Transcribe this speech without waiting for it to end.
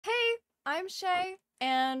I'm Shea,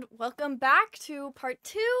 and welcome back to part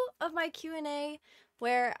 2 of my Q&A,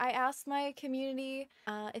 where I asked my community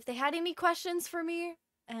if they had any questions for me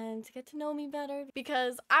and to get to know me better,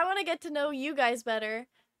 because I want to get to know you guys better,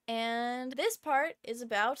 and this part is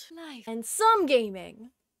about life and some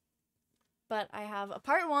gaming. But I have a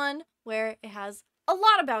part 1 where it has a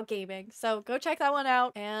lot about gaming, so go check that one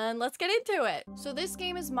out, and let's get into it. So this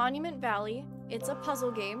game is Monument Valley. It's a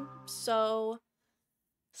puzzle game, so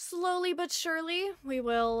slowly but surely we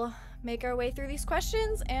will make our way through these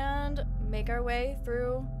questions and make our way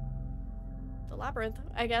through the labyrinth,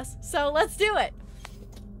 I guess. So let's do it!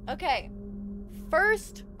 Okay,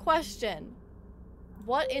 first question.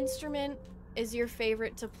 What instrument is your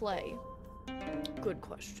favorite to play? Good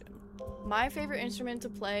question. My favorite instrument to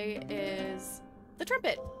play is the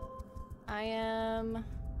trumpet. I'd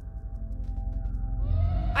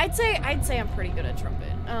say I'm pretty good at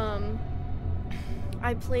trumpet.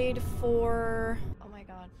 I played for, oh my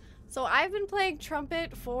god. So I've been playing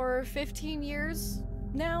trumpet for 15 years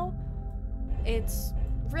now. It's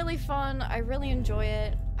really fun. I really enjoy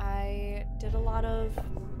it. I did a lot of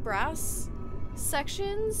brass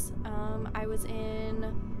sections. I was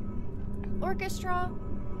in orchestra,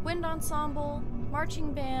 wind ensemble,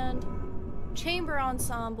 marching band, chamber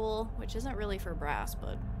ensemble, which isn't really for brass,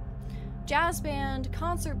 but jazz band,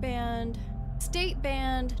 concert band, state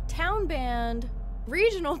band, town band,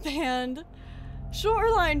 regional band,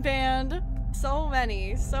 shoreline band, so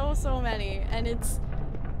many, so many, and it's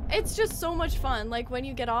just so much fun. Like when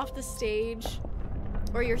you get off the stage,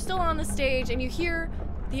 or you're still on the stage and you hear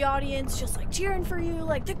the audience just like cheering for you,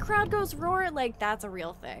 like the crowd goes roar, like that's a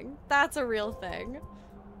real thing. That's a real thing.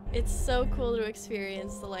 It's so cool to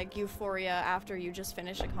experience the like euphoria after you just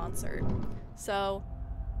finish a concert. So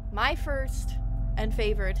my first and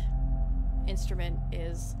favorite instrument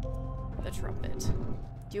is the trumpet.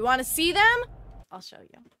 Do you want to see them? I'll show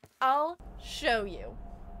you. I'll show you.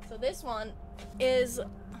 So this one is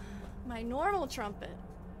my normal trumpet.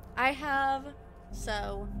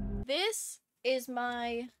 This is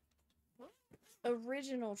my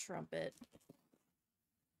original trumpet.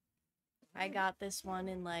 I got this one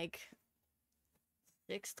in like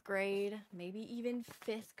 6th grade, maybe even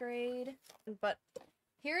 5th grade. But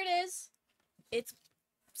here it is. It's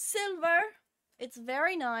silver. It's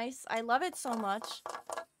very nice. I love it so much.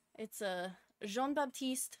 It's a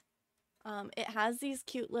Jean-Baptiste. It has these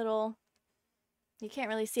cute little, you can't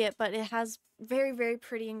really see it, but it has very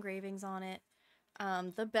pretty engravings on it.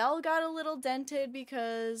 The bell got a little dented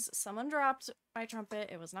because someone dropped my trumpet.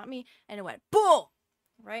 It was not me. And it went boom!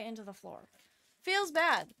 Right into the floor. Feels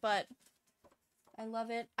bad, but I love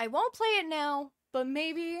it. I won't play it now, but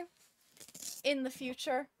maybe in the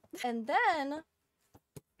future. And then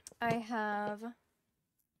I have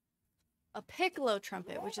a piccolo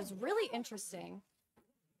trumpet, which is really interesting.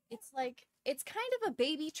 It's kind of a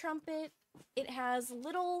baby trumpet. It has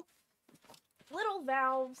little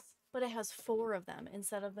valves, but it has 4 of them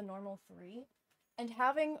instead of the normal 3. And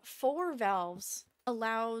having 4 valves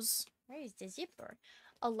allows, where is the zipper?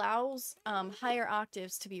 Allows higher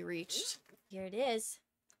octaves to be reached. Here it is.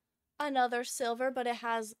 Another silver, but it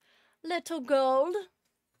has little gold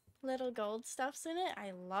stuffs in it.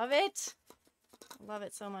 I love it. Love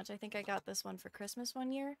it so much. I think I got this one for Christmas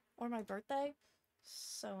one year, or my birthday.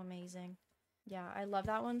 So amazing. Yeah, I love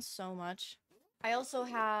that one so much. I also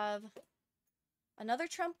have another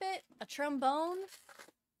trumpet, a trombone.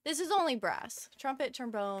 This is only brass. Trumpet,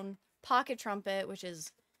 trombone, pocket trumpet, which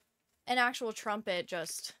is an actual trumpet,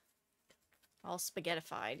 just all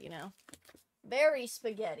spaghettified, you know. Very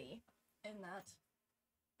spaghetti in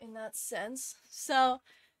that sense. So,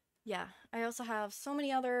 yeah, I also have so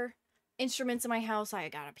many other instruments in my house. I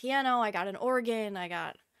got a piano, I got an organ, I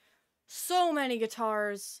got so many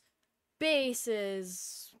guitars,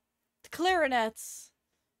 basses, clarinets,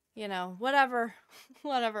 you know, whatever.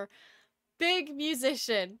 Big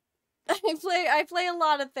musician. I play a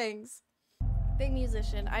lot of things. Big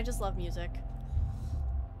musician. I just love music.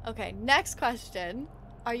 Okay, next question.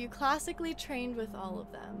 Are you classically trained with all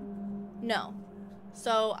of them? No.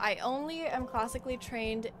 So I only am classically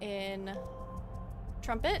trained in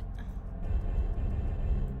trumpet.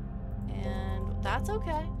 And that's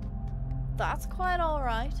okay. That's quite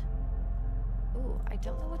alright. Ooh, I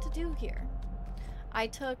don't know what to do here. I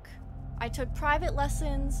took private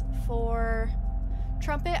lessons for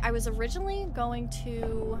trumpet. I was originally going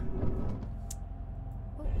to...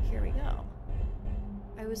 Oh, here we go.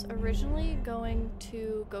 I was originally going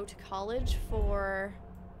to go to college for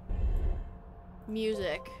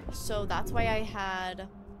music, so that's why I had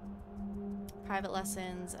private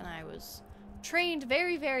lessons, and I was trained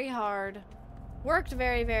very hard worked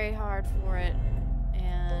very, very hard for it.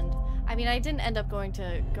 And I mean, I didn't end up going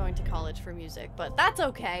to college for music, but that's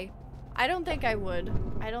okay. I don't think I would.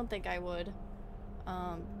 I don't think I would.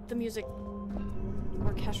 The music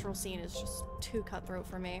orchestral scene is just too cutthroat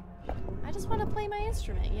for me. I just want to play my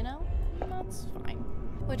instrument, you know? That's fine.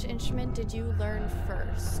 Which instrument did you learn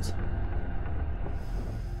first?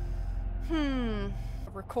 A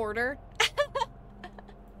recorder?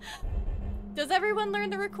 Does everyone learn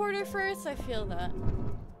the recorder first? I feel that.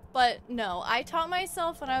 But no, I taught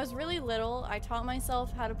myself when I was really little, I taught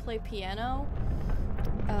myself how to play piano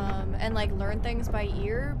and like learn things by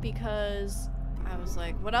ear because I was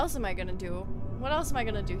like, what else am I gonna do? What else am I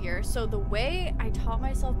gonna do here? So the way I taught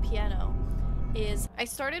myself piano is I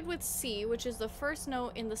started with C, which is the first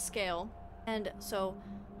note in the scale. And so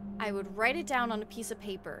I would write it down on a piece of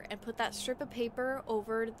paper and put that strip of paper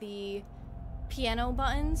over the piano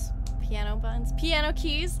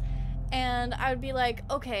keys. And I would be like,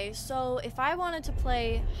 okay, so if I wanted to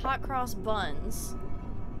play hot cross buns,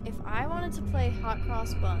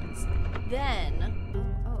 then,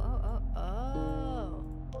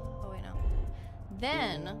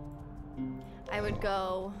 then I would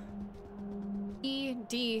go E,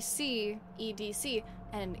 D, C, E, D, C,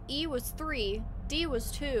 and E was 3, D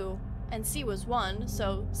was 2, and C was 1,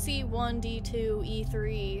 so C1, D2,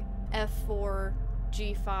 E3, F4,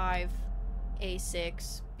 G5,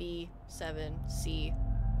 A6, B7, C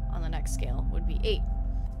on the next scale would be 8.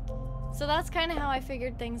 So that's kind of how I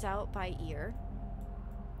figured things out by ear,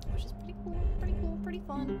 which is pretty cool, pretty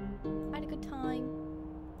fun. I had a good time.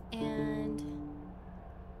 And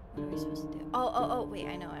what are we supposed to do? Oh, wait,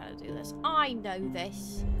 I know how to do this. I know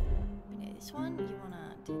this. We know this one. You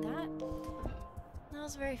wanna do that? That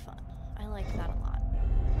was very fun. I liked that a lot.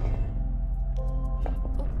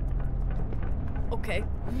 Oh. Okay.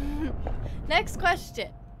 Next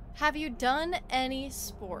question. Have you done any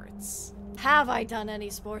sports? Have I done any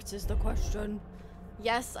sports is the question.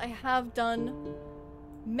 Yes, I have done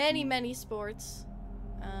many sports.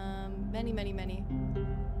 Many.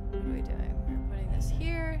 What are we doing? We're putting this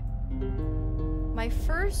here. My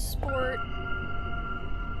first sport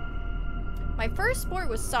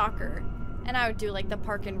was soccer. And I would do like the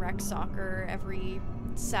park and rec soccer every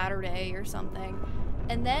Saturday or something.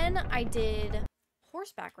 And then I did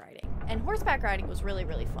horseback riding. And horseback riding was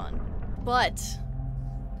really fun. But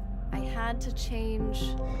I had to change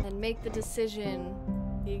and make the decision,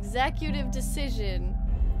 the executive decision,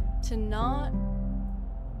 to not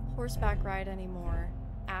horseback ride anymore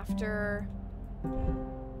after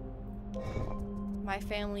my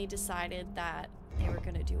family decided that they were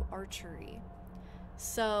gonna do archery.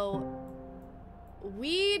 So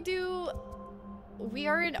we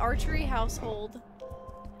are an archery household.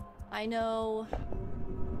 I know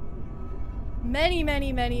many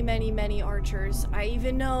archers. I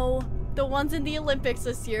even know the ones in the Olympics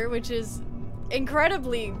this year, which is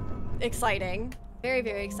incredibly exciting.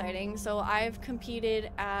 Very exciting. So I've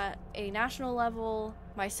competed at a national level.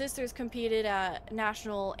 My sister's competed at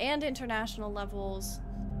national and international levels.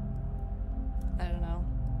 I don't know.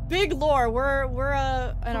 Big lore. We're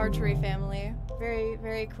an archery family.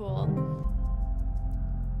 Very cool.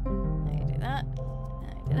 Now you do that.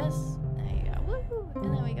 Now you do this. Now you go woo,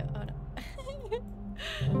 and then we go. Oh no.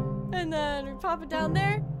 And then we pop it down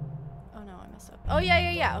there. Oh no, I messed up. Oh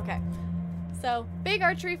yeah. Okay. So big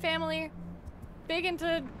archery family. Big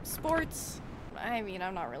into sports. I mean,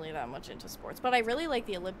 I'm not really that much into sports, but I really like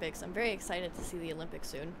the Olympics. I'm very excited to see the Olympics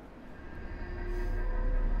soon.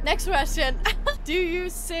 Next question. Do you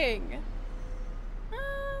sing?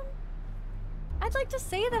 I'd like to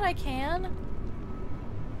say that I can.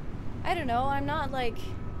 I don't know. I'm not like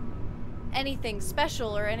anything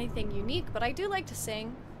special or anything unique, but I do like to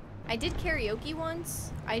sing. I did karaoke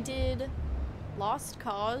once. I did Lost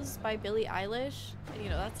Cause by Billie Eilish. You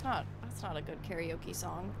know, that's not a good karaoke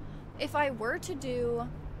song. If I were to do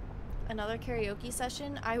another karaoke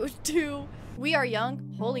session, I would do We Are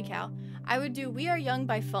Young. Holy cow. I would do We Are Young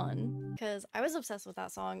by Fun, because I was obsessed with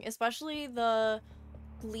that song, especially the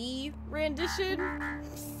Glee rendition.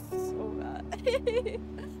 So bad.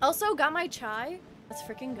 Also, got my chai. Let's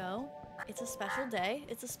freaking go. It's a special day.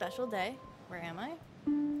 It's a special day. Where am I?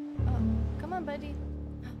 Oh, come on, buddy.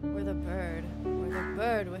 We're the bird. We're the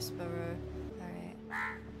bird whisperer. Alright.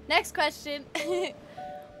 Next question.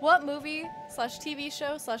 What movie / TV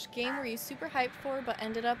show / game were you super hyped for but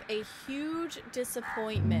ended up a huge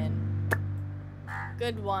disappointment?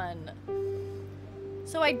 Good one.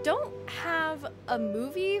 So I don't have a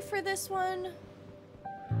movie for this one,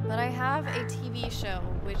 but I have a TV show,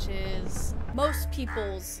 which is most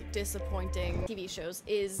people's disappointing TV shows,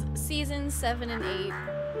 is seasons 7 and 8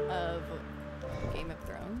 of Game of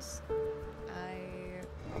Thrones. I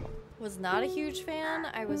was not a huge fan.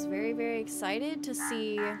 I was very, very excited to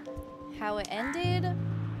see how it ended,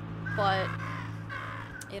 but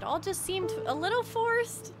it all just seemed a little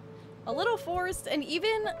forced. A little forced, and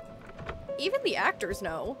even the actors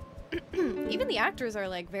know. Even the actors are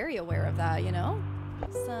like very aware of that, you know?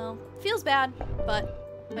 So, feels bad,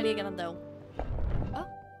 but what are you gonna do? Oh.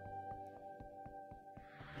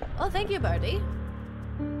 Oh, thank you, Birdie.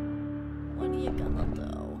 What are you gonna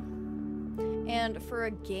do? And for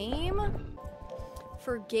a game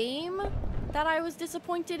that I was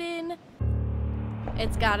disappointed in,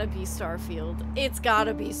 it's gotta be Starfield. It's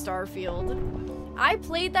gotta be Starfield. I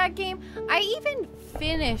played that game. I even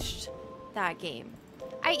finished that game.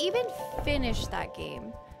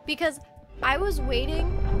 Because I was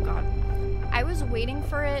waiting, oh god. I was waiting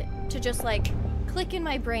for it to just like click in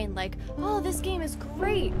my brain like, oh, this game is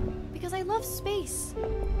great because I love space.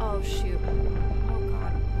 Oh shoot. Oh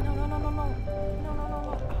god. No.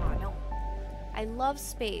 Oh no. I love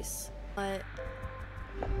space, but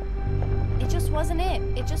it just wasn't it.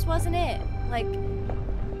 It just wasn't it. Like,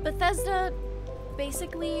 Bethesda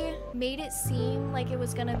basically made it seem like it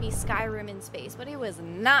was gonna be Skyrim in space, but it was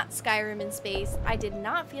not Skyrim in space. I did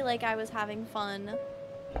not feel like I was having fun.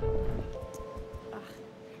 Ugh.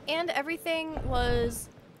 And everything was,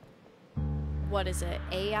 what is it,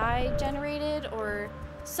 AI generated or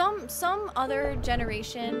some other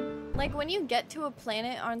generation. Like when you get to a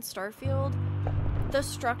planet on Starfield, the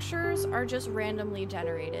structures are just randomly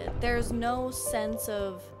generated. There's no sense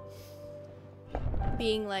of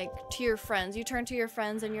being like to your friends. You turn to your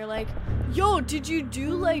friends and you're like, yo, did you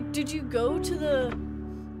go to the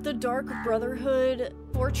Dark Brotherhood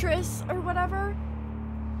fortress or whatever?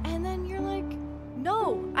 And then you're like,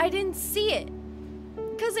 no, I didn't see it.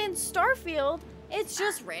 Because in Starfield, it's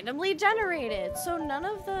just randomly generated. So none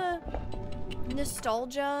of the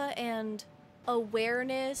nostalgia and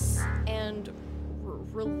awareness and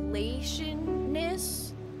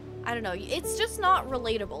relationness, I don't know, it's just not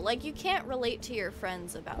relatable. Like, you can't relate to your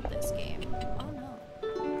friends about this game. Oh no.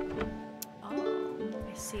 Oh,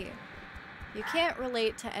 I see. You can't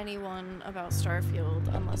relate to anyone about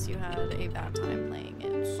Starfield unless you had a bad time playing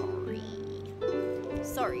it. Sorry. I'm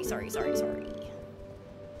sorry.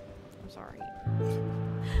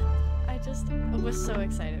 I was so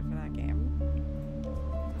excited for that game.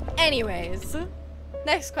 Anyways,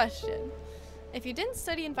 next question. If you didn't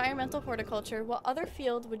study environmental horticulture, what other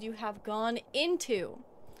field would you have gone into?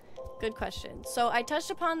 Good question. So I touched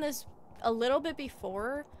upon this a little bit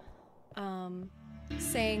before,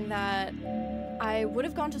 saying that I would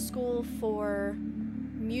have gone to school for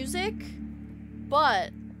music,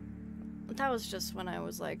 but that was just when I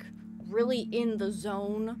was like really in the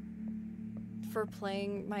zone for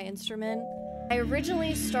playing my instrument. I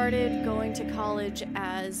originally started going to college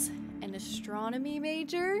as an astronomy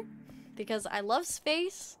major, because I love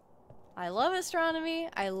space, I love astronomy,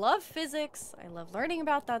 I love physics, I love learning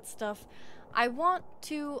about that stuff. I want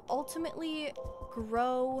to ultimately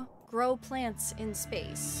grow plants in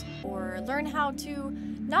space, or learn how to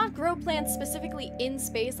not grow plants specifically in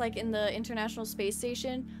space, like in the International Space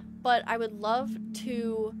Station, but I would love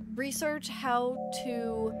to research how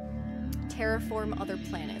to terraform other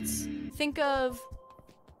planets. Think of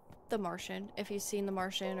The Martian, if you've seen The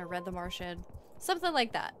Martian or read The Martian, something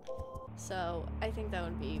like that. So I think that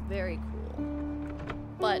would be very cool.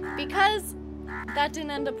 But because that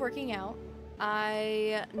didn't end up working out,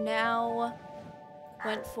 I now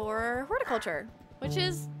went for horticulture, which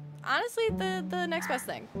is honestly the next best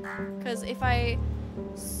thing. Because if I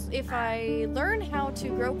learn how to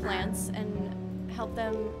grow plants and help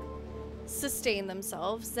them sustain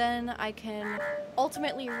themselves, then I can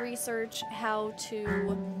ultimately research how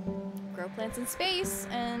to grow plants in space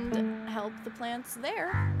and help the plants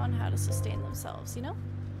there on how to sustain themselves, you know?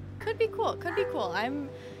 Could be cool, could be cool. I'm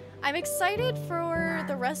excited for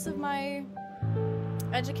the rest of my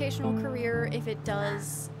educational career if it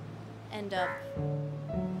does end up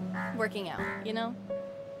working out, you know?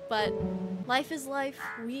 But life is life.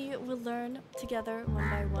 We will learn together one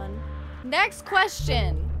by one. Next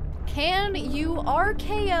question. Can you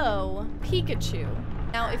RKO Pikachu?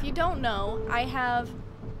 Now, if you don't know, I have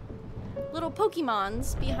little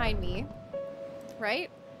Pokemons behind me,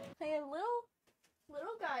 right? I have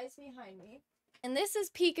little guys behind me. And this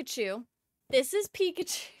is Pikachu. This is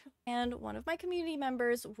Pikachu. And one of my community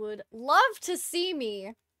members would love to see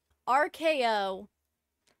me RKO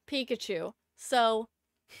Pikachu. So,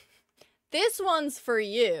 this one's for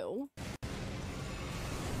you.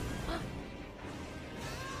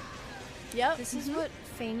 Yep, this is what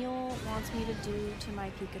Faniel wants me to do to my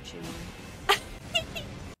Pikachu.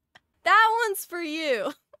 That one's for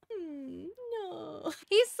you. No.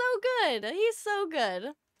 He's so good. He's so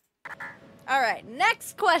good. All right,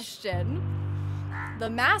 next question. The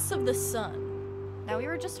mass of the sun. Now, we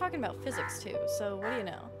were just talking about physics too, so what do you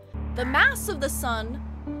know? The mass of the sun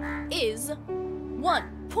is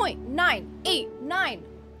 1.989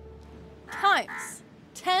 times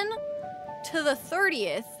 10 to the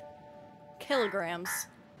 30th kilograms.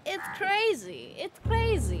 It's crazy. It's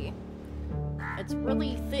crazy. It's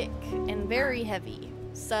really thick and very heavy.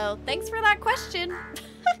 So, thanks for that question.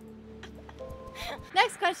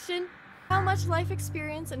 Next question. How much life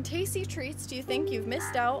experience and tasty treats do you think you've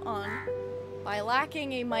missed out on by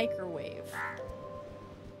lacking a microwave?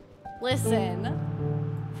 Listen,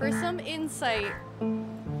 for some insight,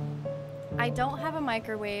 I don't have a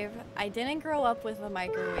microwave. I didn't grow up with a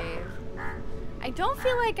microwave. I don't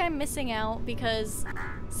feel like I'm missing out because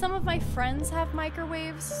some of my friends have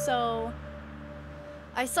microwaves, so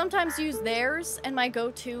I sometimes use theirs, and my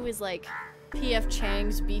go-to is like P.F.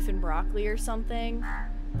 Chang's beef and broccoli or something.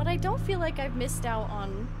 But I don't feel like I've missed out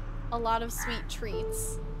on a lot of sweet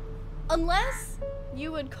treats. Unless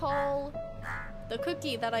you would call the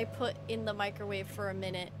cookie that I put in the microwave for a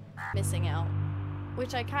minute missing out.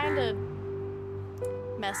 Which I kind of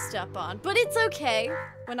messed up on. But it's okay.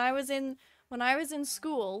 When I was in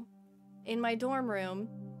school, in my dorm room,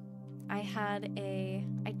 I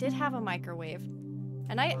did have a microwave.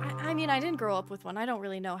 And I mean, I didn't grow up with one. I don't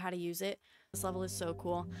really know how to use it. This level is so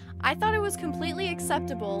cool. I thought it was completely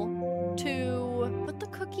acceptable to put the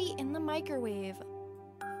cookie in the microwave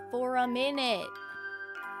for a minute.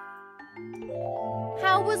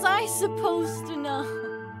 How was I supposed to know?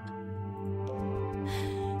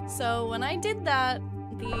 So when I did that,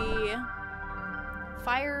 the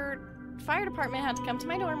fire department had to come to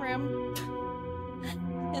my dorm room.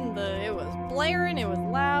 And it was blaring, it was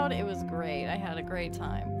loud, it was great. I had a great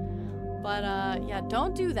time. But yeah,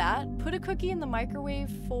 don't do that. Put a cookie in the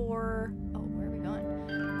microwave for, oh, where are we going?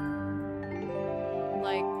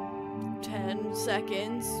 Like 10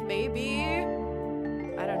 seconds, maybe?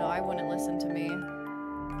 I don't know, I wouldn't listen to me. Oh,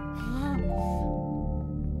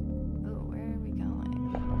 where are we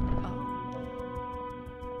going?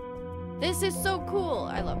 Oh. This is so cool.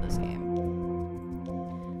 I love this game.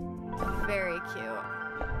 Very cute.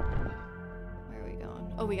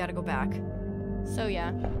 Oh, we gotta go back. So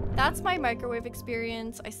yeah, that's my microwave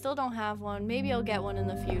experience. I still don't have one. Maybe I'll get one in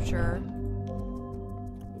the future.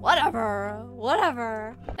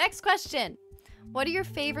 Whatever. Next question. What are your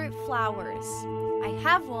favorite flowers? I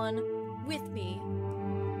have one with me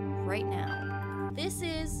right now. This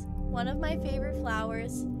is one of my favorite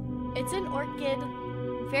flowers. It's an orchid.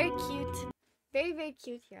 Very cute. Very, very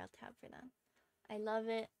cute. Here, I'll tap for that. I love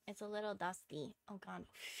it. It's a little dusty. Oh god.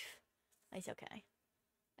 It's okay.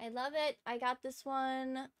 I love it. I got this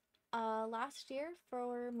one last year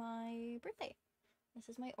for my birthday. This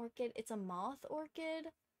is my orchid. It's a moth orchid.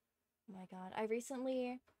 Oh my god. I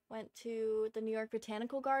recently went to the New York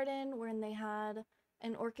Botanical Garden when they had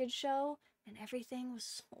an orchid show and everything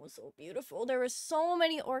was so beautiful. There were so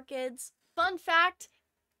many orchids. Fun fact,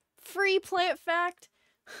 free plant fact,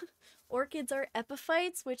 orchids are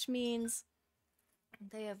epiphytes, which means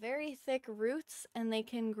they have very thick roots and they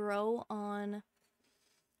can grow on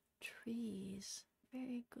trees.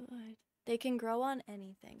 Very good. They can grow on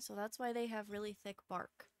anything, so that's why they have really thick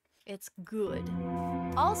bark. It's good.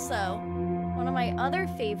 Also, one of my other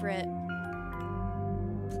favorite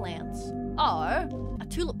plants are a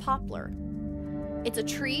tulip poplar. It's a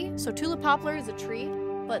tree, so tulip poplar is a tree,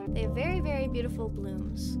 but they have very, very beautiful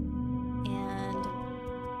blooms. And,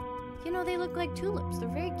 you know, they look like tulips. They're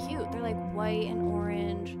very cute. They're like white and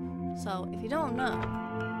orange. So, if you don't know,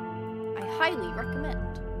 I highly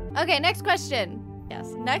recommend. Okay, next question.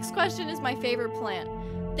 Yes, next question is my favorite plant.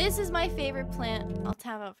 This is my favorite plant. I'll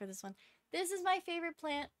tab out for this one. This is my favorite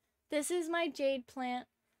plant. This is my jade plant.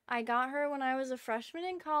 I got her when I was a freshman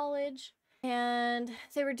in college. And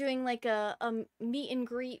they were doing like a meet and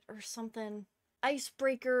greet or something.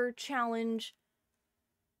 Icebreaker challenge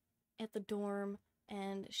at the dorm.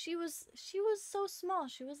 And she was so small.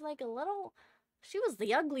 She was like she was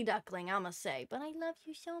the ugly duckling, I'ma say. But I love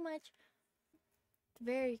you so much.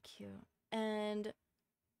 Very cute. And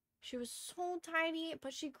she was so tiny,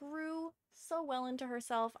 but she grew so well into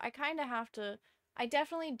herself. I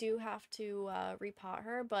definitely do have to repot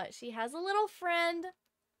her, but she has a little friend.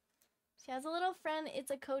 It's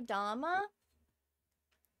a kodama.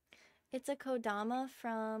 It's a kodama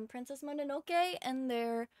from Princess Mononoke, and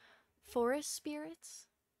they're forest spirits.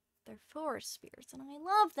 They're forest spirits, and I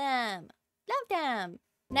love them. Love them.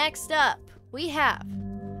 Next up, we have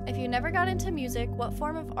If you never got into music, what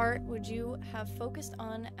form of art would you have focused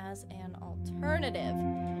on as an alternative?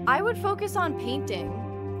 I would focus on painting.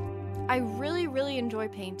 I really, really enjoy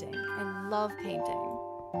painting. I love painting.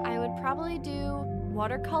 I would probably do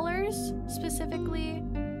watercolors specifically.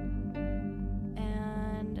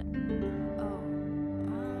 And,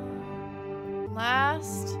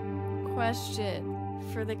 last question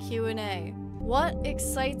for the Q&A. What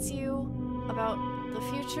excites you about the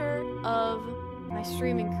future of my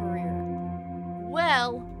streaming career?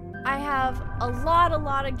 Well, I have a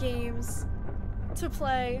lot of games to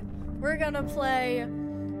play. We're gonna play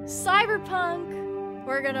Cyberpunk.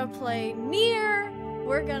 We're gonna play Nier.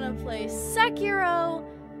 We're gonna play Sekiro.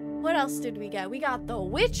 What else did we get? We got The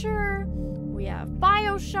Witcher. We have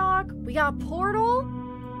BioShock. We got Portal.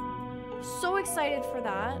 So excited for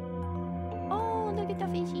that. Oh, look at the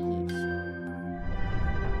fishies.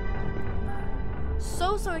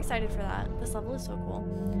 So excited for that. This level is so cool.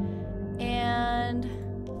 And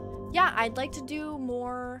yeah, I'd like to do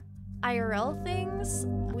more IRL things.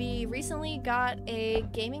 We recently got a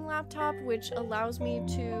gaming laptop which allows me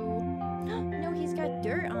to no, he's got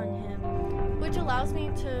dirt on him, which allows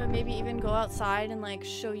me to maybe even go outside and like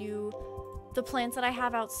show you the plants that I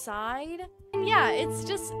have outside. And yeah, it's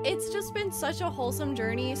just been such a wholesome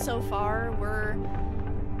journey so far.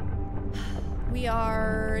 We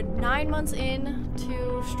are 9 months in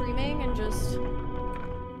to streaming and just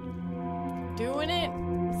doing it,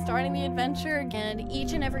 starting the adventure, and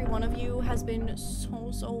each and every one of you has been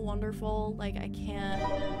so wonderful. Like I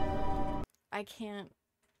can't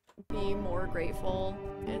be more grateful.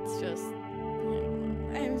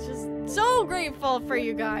 I'm just so grateful for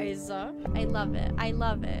you guys. I love it. I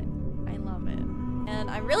love it. I love it. And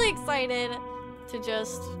I'm really excited to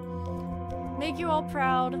just make you all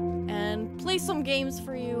proud and play some games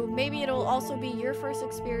for you. Maybe it'll also be your first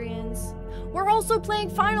experience. We're also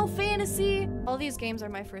playing Final Fantasy. All these games are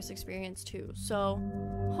my first experience too. So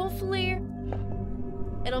hopefully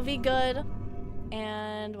it'll be good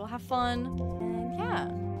and we'll have fun. And yeah,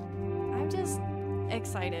 I'm just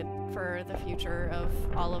excited for the future of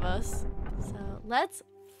all of us. So let's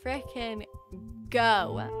frickin'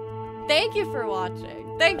 go. Thank you for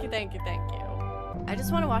watching. Thank you. I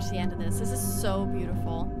just want to watch the end of this. This is so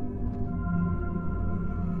beautiful.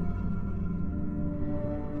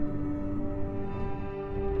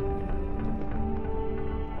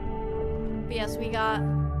 But yes, we got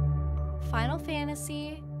Final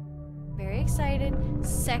Fantasy. Very excited.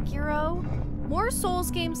 Sekiro. More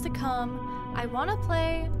Souls games to come. I want to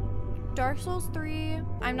play Dark Souls 3.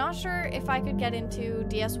 I'm not sure if I could get into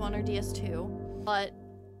DS1 or DS2, but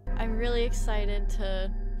I'm really excited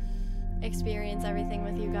to experience everything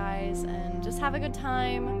with you guys and just have a good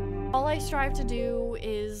time. All I strive to do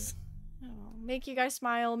is, I don't know, make you guys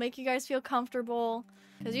smile, make you guys feel comfortable,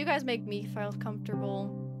 because you guys make me feel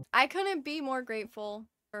comfortable. I couldn't be more grateful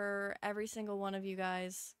for every single one of you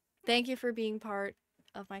guys. Thank you for being part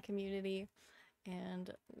of my community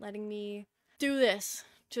and letting me do this.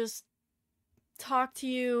 Just talk to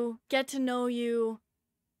you, get to know you.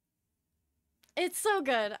 It's so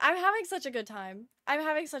good. I'm having such a good time.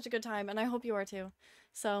 And I hope you are too.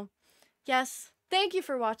 So, yes, thank you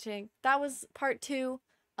for watching. That was part 2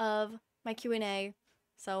 of my Q&A.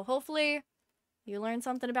 So hopefully you learned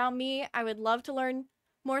something about me. I would love to learn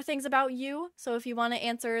more things about you. So if you want to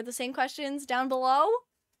answer the same questions down below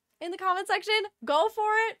in the comment section, go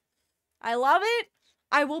for it. I love it.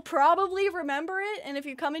 I will probably remember it. And if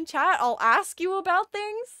you come in chat, I'll ask you about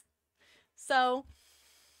things. So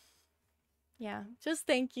yeah, just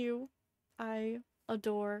thank you. I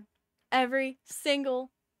adore every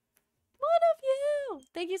single one of you.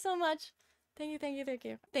 Thank you so much. Thank you.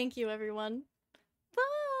 Thank you, everyone.